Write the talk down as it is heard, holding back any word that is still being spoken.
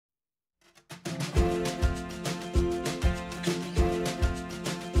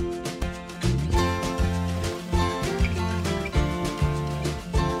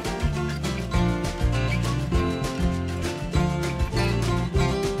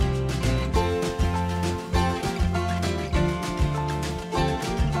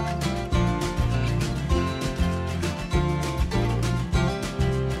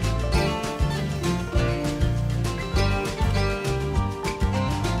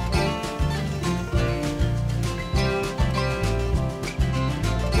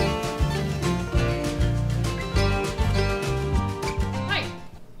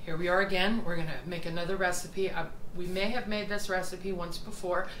are again. We're gonna make another recipe. We may have made this recipe once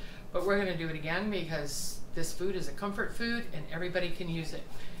before, but we're gonna do it again because this food is a comfort food and everybody can use it.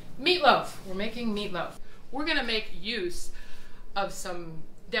 Meatloaf. We're making meatloaf. We're gonna make use of some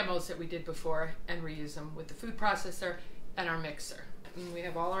demos that we did before and reuse them with the food processor and our mixer. And we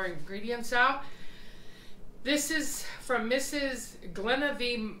have all our ingredients out. This is from Mrs. Glenna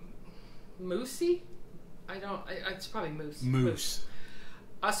v. Moosey? It's probably Moose.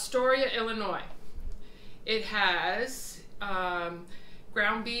 Astoria, Illinois. It has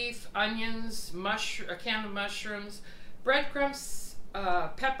ground beef, onions, a can of mushrooms, breadcrumbs,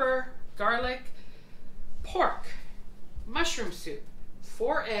 pepper, garlic, pork, mushroom soup,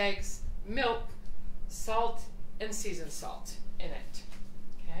 4 eggs, milk, salt, and seasoned salt in it.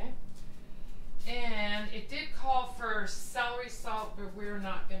 Okay? And it did call for celery salt, but we're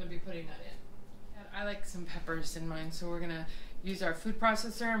not going to be putting that in. And I like some peppers in mine, so we're going to use our food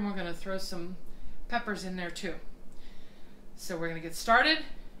processor and we're going to throw some peppers in there too. So we're going to get started,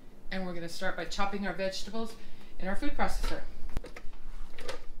 and we're going to start by chopping our vegetables in our food processor.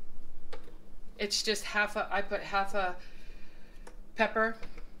 It's just I put half a pepper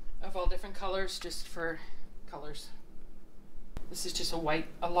of all different colors just for colors. This is just a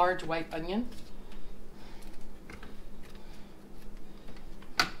large white onion.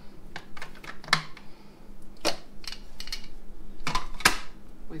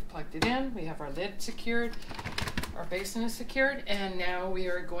 We've plugged it in, we have our lid secured, our basin is secured, and now we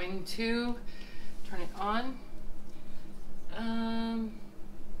are going to turn it on.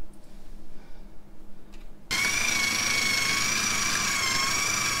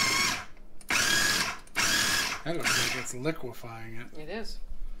 That looks like it's liquefying it. It is.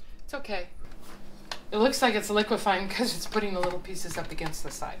 It's okay. It looks like it's liquefying because it's putting the little pieces up against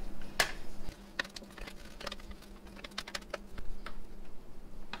the side.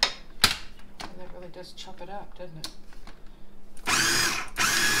 And that really does chop it up, doesn't it?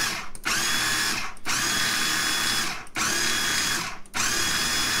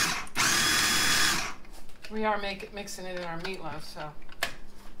 We are mixing it in our meatloaf, so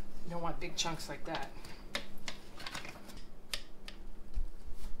you don't want big chunks like that.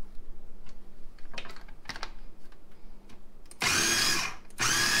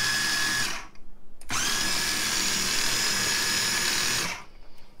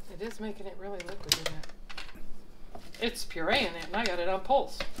 It is making it really liquid, isn't it? It's pureeing it, and I got it on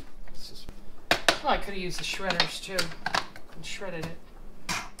pulse. Well, I could have used the shredders too and shredded it.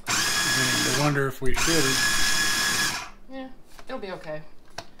 I wonder if we should. Yeah, it'll be okay.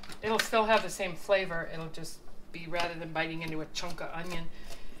 It'll still have the same flavor. It'll just be, rather than biting into a chunk of onion,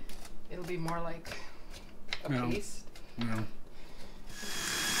 it'll be more like a paste. No.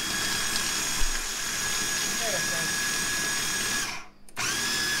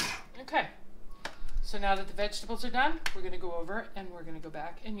 Okay. So now that the vegetables are done, we're going to go over and we're going to go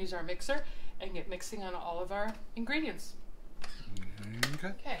back and use our mixer and get mixing on all of our ingredients. Okay.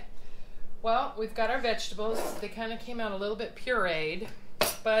 Okay. Well, we've got our vegetables. They kind of came out a little bit pureed,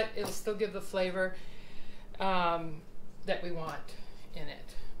 but it'll still give the flavor that we want in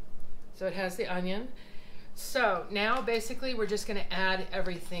it. So it has the onion. So now basically we're just going to add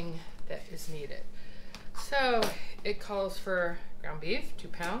everything that is needed. So it calls for ground beef, 2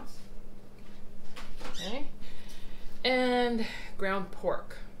 pounds. Okay. And ground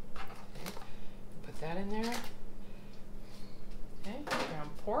pork. Okay. Put that in there. Okay, ground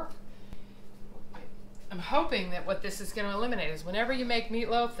pork. I'm hoping that what this is going to eliminate is whenever you make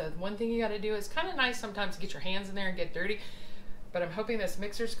meatloaf, the one thing you got to do is kind of nice sometimes to get your hands in there and get dirty, but I'm hoping this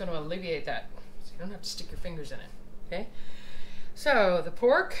mixer is going to alleviate that, so you don't have to stick your fingers in it. Okay, so the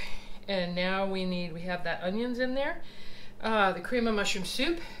pork, and now we have that onions in there. The cream of mushroom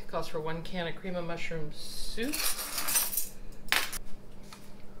soup calls for 1 can of cream of mushroom soup.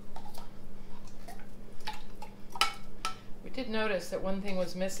 We did notice that one thing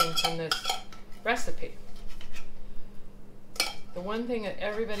was missing from this recipe. The one thing that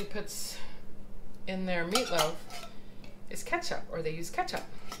everybody puts in their meatloaf is ketchup, or they use ketchup.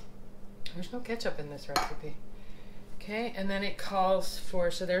 There's no ketchup in this recipe. Okay, and then it calls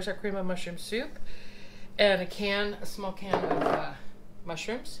for, so there's our cream of mushroom soup, and a small can of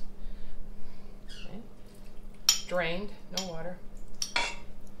mushrooms. Okay. Drained, no water.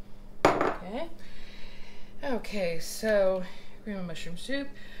 Okay. Okay, so cream of mushroom soup,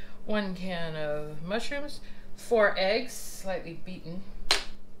 1 can of mushrooms, 4 eggs, slightly beaten,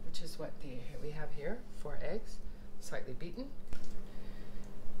 which is what we have here, 4 eggs, slightly beaten.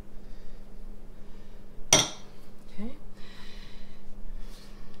 Okay.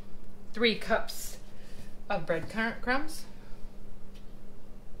 3 cups of breadcrumbs.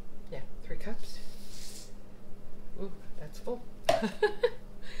 cups. Ooh, that's full.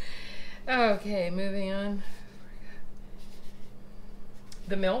 Okay, moving on.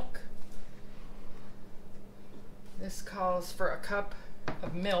 The milk. This calls for a cup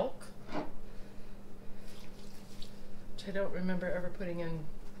of milk, which I don't remember ever putting in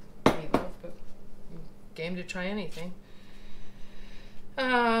meatloaf, but I'm game to try anything.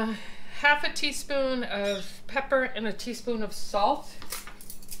 Half a teaspoon of pepper and a teaspoon of salt.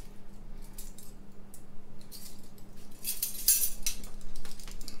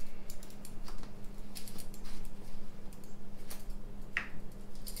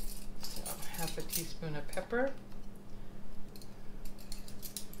 So half a teaspoon of pepper.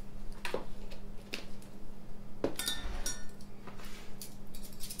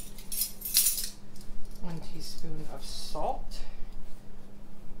 One teaspoon of salt.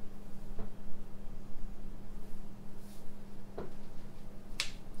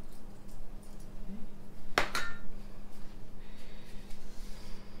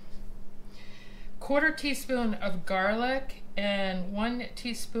 Quarter teaspoon of garlic and 1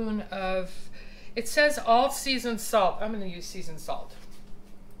 teaspoon of, it says all seasoned salt. I'm going to use seasoned salt.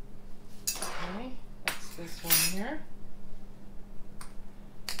 Okay, that's this one here.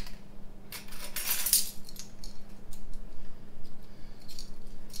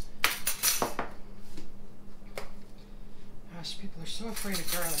 Gosh, people are so afraid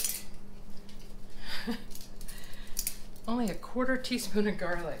of garlic. Only a quarter teaspoon of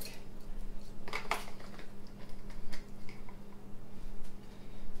garlic.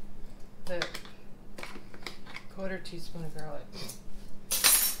 The quarter teaspoon of garlic.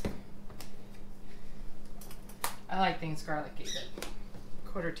 I like things garlicky, but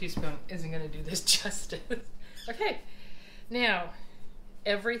quarter teaspoon isn't going to do this justice. Okay, now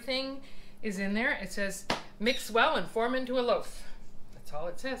everything is in there. It says mix well and form into a loaf. That's all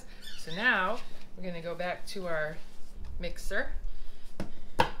it says. So now we're going to go back to our mixer.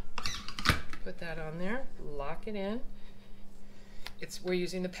 Put that on there, lock it in. We're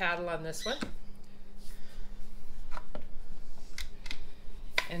using the paddle on this one.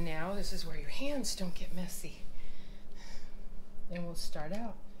 And now this is where your hands don't get messy. And we'll start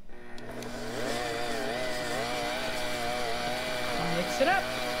out. Mix it up.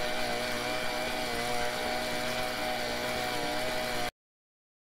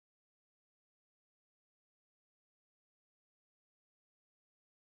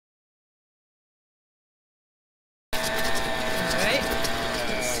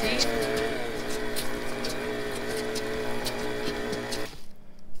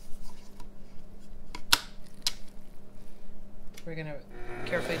 We're gonna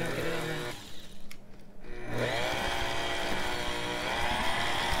carefully don't get it on the.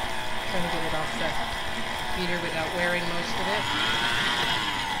 Trying to get it off the heater without wearing most of it.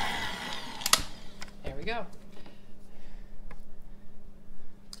 There we go.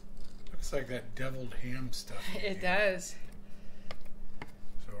 Looks like that deviled ham stuff. It does.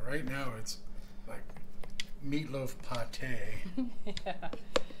 So right now it's like meatloaf pate. Yeah.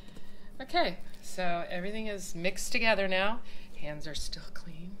 Okay, so everything is mixed together now. Hands are still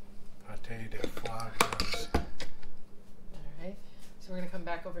clean. Pate de foie gras. Alright, so we're going to come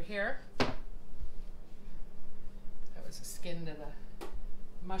back over here. That was the skin to the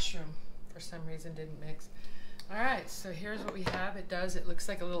mushroom. For some reason didn't mix. Alright, so here's what we have. It looks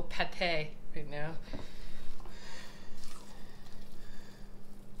like a little pate right now.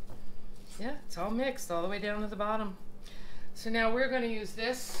 Yeah, it's all mixed all the way down to the bottom. So now we're going to use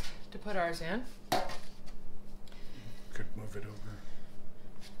this to put ours in. Could move it over.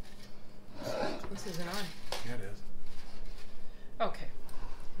 This isn't on. Yeah, it is. Okay.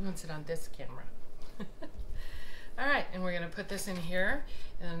 He wants it on this camera. Alright, and we're going to put this in here.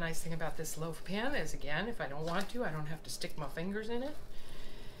 And the nice thing about this loaf pan is, again, if I don't want to, I don't have to stick my fingers in it.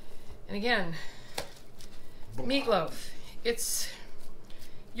 And again, meatloaf. It's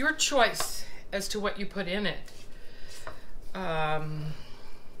your choice as to what you put in it.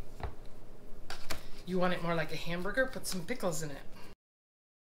 You want it more like a hamburger? Put some pickles in it.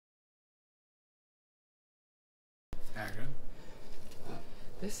 Good.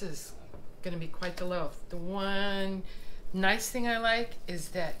 This is going to be quite the loaf. The one nice thing I like is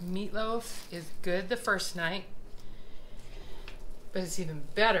that meatloaf is good the first night, but it's even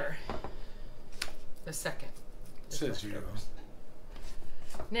better the second. Says you.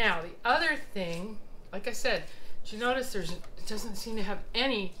 Now, the other thing, like I said, did you notice it doesn't seem to have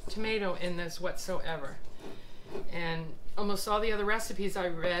any tomato in this whatsoever? And almost all the other recipes I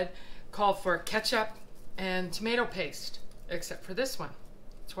read call for ketchup and tomato paste, except for this one.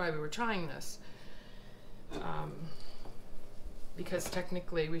 That's why we were trying this. Because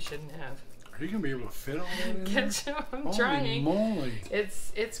technically we shouldn't have Are you gonna be able to fit all that in there? Ketchup, I'm Holy trying. moly!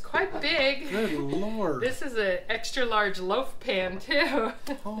 It's quite big. Good Lord! This is an extra large loaf pan too.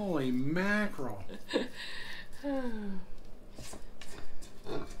 Holy mackerel! Well,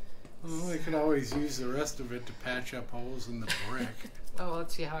 they could always use the rest of it to patch up holes in the brick. Oh,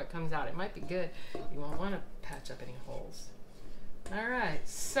 let's see how it comes out. It might be good. You won't want to patch up any holes. All right,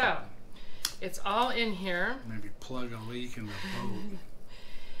 so it's all in here. Maybe plug a leak in the boat.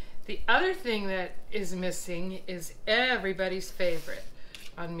 The other thing that is missing is everybody's favorite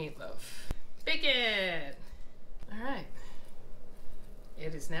on meatloaf. Bacon! All right.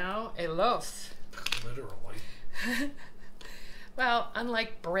 It is now a loaf. Literally. Well,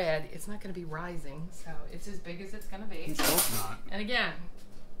 unlike bread, it's not going to be rising, so it's as big as it's going to be. Let's hope not. And again,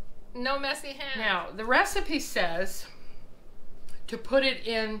 no messy hands. Now, the recipe says to put it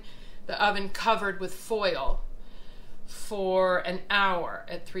in the oven covered with foil for an hour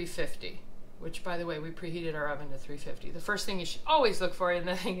at 350, which, by the way, we preheated our oven to 350. The first thing you should always look for in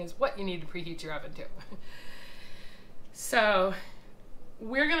the thing is what you need to preheat your oven to. So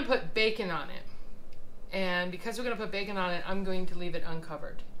we're going to put bacon on it. And because we're going to put bacon on it, I'm going to leave it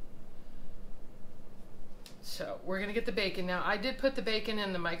uncovered. So we're going to get the bacon. Now, I did put the bacon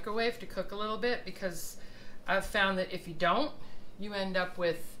in the microwave to cook a little bit because I've found that if you don't, you end up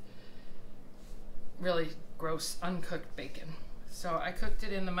with really gross uncooked bacon. So I cooked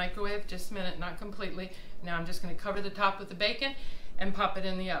it in the microwave just a minute, not completely. Now I'm just going to cover the top with the bacon and pop it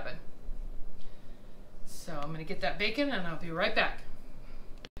in the oven. So I'm going to get that bacon and I'll be right back.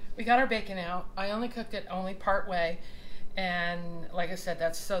 We got our bacon out. I only cooked it part way, and like I said,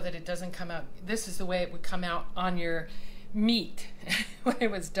 that's so that it doesn't come out. This is the way it would come out on your meat when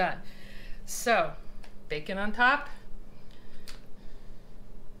it was done. So, bacon on top.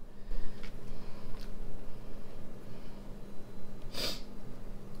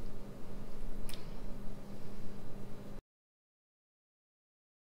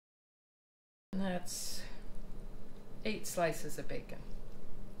 And that's 8 slices of bacon.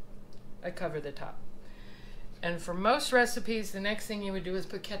 I cover the top. And for most recipes, the next thing you would do is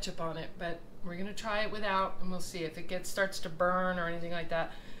put ketchup on it, but we're going to try it without, and we'll see if it starts to burn or anything like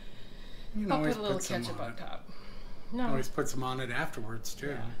that. I'll put a little ketchup on top. No. Always put some on it afterwards, too.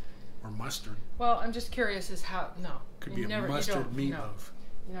 Yeah. Or mustard. Well, I'm just curious as how, no. Could be a mustard meatloaf.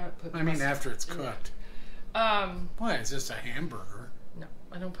 No. You don't put I mean, after it's cooked. Why, is this a hamburger? No,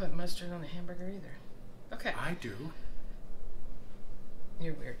 I don't put mustard on a hamburger either. Okay. I do.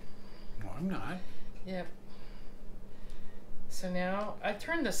 You're weird. No, I'm not. Yep. So now I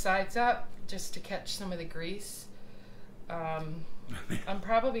turned the sides up just to catch some of the grease. I'm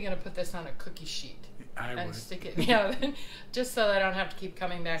probably going to put this on a cookie sheet and stick it in the oven, just so that I don't have to keep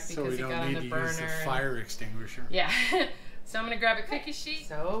coming back because it got on the burner. So we don't need to use the fire extinguisher. Yeah. So I'm going to grab a cookie sheet.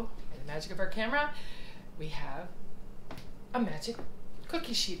 So, in the magic of our camera, we have a magic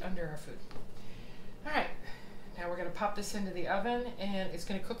cookie sheet under our food. All right. Now we're going to pop this into the oven, and it's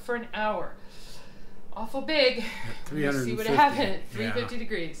going to cook for an hour. Awful big. 350. See what happened. 350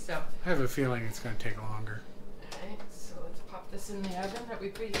 degrees. So I have a feeling it's going to take longer. All right. So let's pop this in the oven that we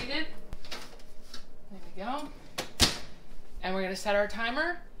preheated. There we go. And we're going to set our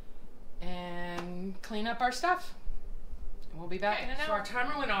timer and clean up our stuff. And we'll be back in an hour. So our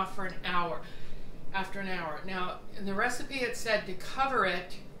timer went off for an hour. After an hour. Now, in the recipe it said to cover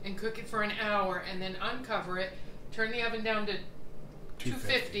it and cook it for an hour and then uncover it, turn the oven down to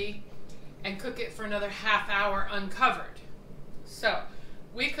 250 and cook it for another half hour uncovered. So,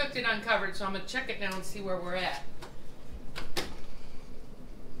 we cooked it uncovered, so I'm going to check it now and see where we're at.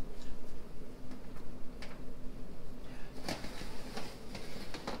 Yeah,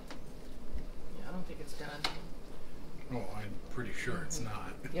 I don't think it's done. Oh, I'm pretty sure it's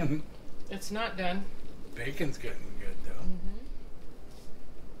not. Yep. It's not done. Bacon's getting good, though.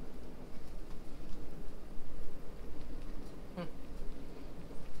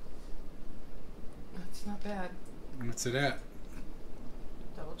 That's not bad. What's it at?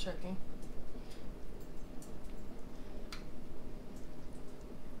 Double checking.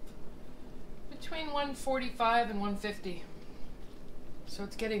 Between 145 and 150. So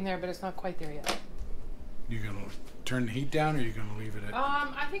it's getting there, but it's not quite there yet. You gonna turn the heat down, or are you gonna leave it at?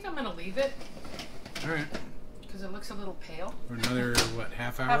 I think I'm gonna leave it. All right. Because it looks a little pale. For another what,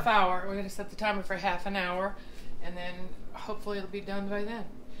 half hour? Half hour. We're gonna set the timer for half an hour, and then hopefully it'll be done by then.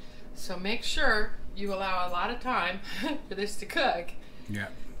 So make sure you allow a lot of time for this to cook. Yeah.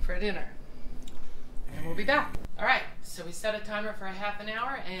 For dinner. And we'll be back. All right. So we set a timer for a half an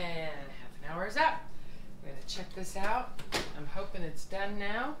hour, and half an hour is up. We're gonna check this out. I'm hoping it's done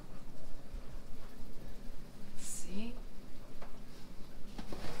now. Let's see.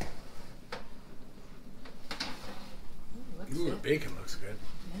 Ooh, the bacon looks good.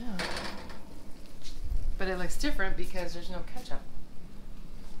 Yeah. But it looks different because there's no ketchup.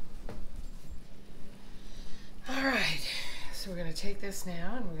 All right. So we're going to take this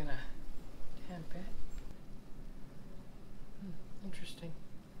now and we're going to temp it. Interesting.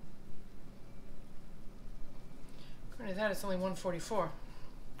 According to that, it's only 144.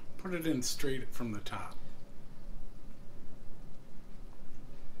 Put it in straight from the top.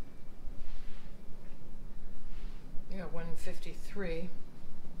 You got 153.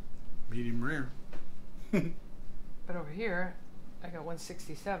 Medium rare. But over here, I got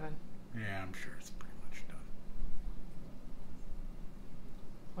 167. Yeah, I'm sure it's pretty much done.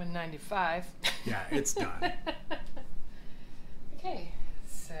 195. Yeah, it's done. Okay,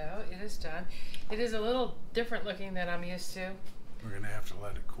 so it is done. It is a little different looking than I'm used to. We're going to have to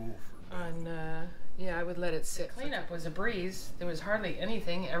let it cool for a bit. Yeah, I would let it sit. Cleanup was a breeze. There was hardly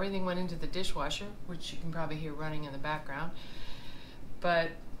anything. Everything went into the dishwasher, which you can probably hear running in the background. But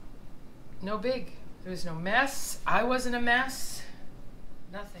no big. There was no mess. I wasn't a mess.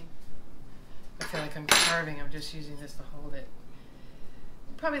 Nothing. I feel like I'm carving. I'm just using this to hold it.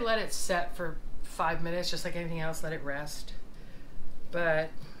 Probably let it set for 5 minutes, just like anything else. Let it rest.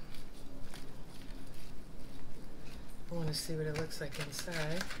 But I want to see what it looks like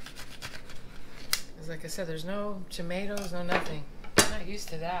inside. Because like I said, there's no tomatoes, no nothing. I'm not used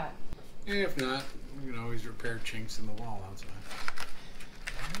to that. If not, we can always repair chinks in the wall outside.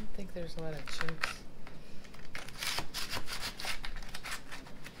 I don't think there's a lot of chinks.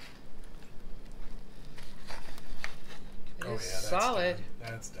 It is that's solid. done.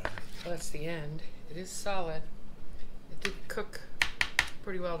 That's done. Well, that's the end. It is solid. It did cook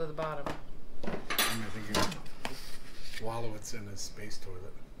pretty well to the bottom. I'm thinking wallow it's in a space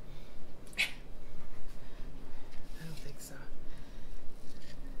toilet. I don't think so.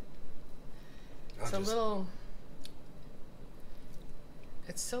 It's a little...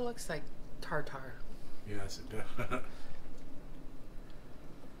 It still looks like tartar. Yes, it does.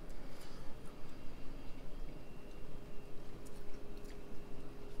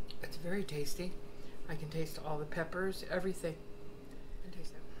 It's very tasty. I can taste all the peppers, everything. I can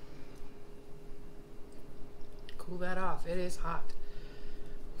taste that. Cool that off. It is hot.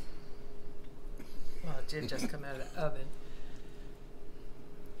 Well, it did just come out of the oven.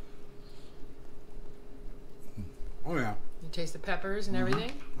 Oh yeah. You taste the peppers and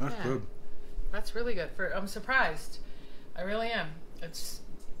everything? That's good. That's really good. I'm surprised. I really am. It's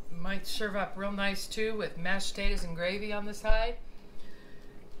might serve up real nice too with mashed potatoes and gravy on the side.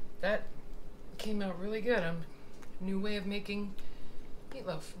 That came out really good. New way of making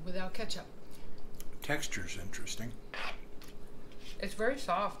meatloaf without ketchup. Texture's interesting. It's very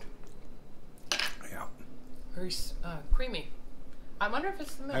soft. Yeah. Very creamy. I wonder if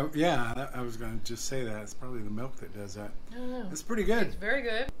it's the milk. I was going to just say that. It's probably the milk that does that. I don't know. It's pretty good. It's very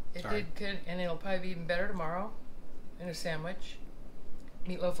good. It Sorry. did good, and it'll probably be even better tomorrow in a sandwich.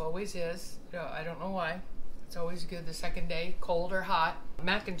 Meatloaf always is. I don't know why. It's always good the second day, cold or hot.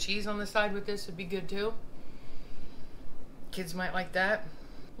 Mac and cheese on the side with this would be good too. Kids might like that.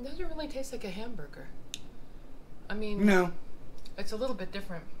 It doesn't really taste like a hamburger. I mean, No. it's a little bit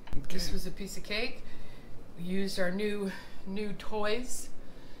different. Okay. This was a piece of cake. We used our new toys.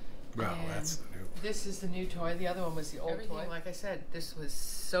 Well, And that's the new. this is the new toy. The other one was the old toy. Like I said, this was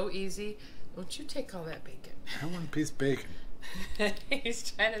so easy. Don't you take all that bacon. I want a piece of bacon.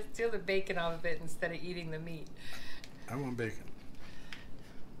 He's trying to steal the bacon off of it instead of eating the meat. I want bacon.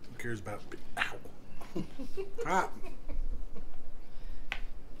 Who cares about Ow. Hot.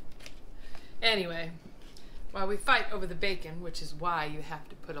 Anyway, while we fight over the bacon, which is why you have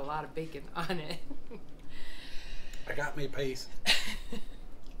to put a lot of bacon on it. I got me piece.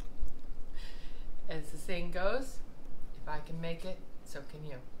 As the saying goes, if I can make it, so can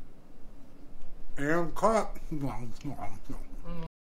you. And I'm caught.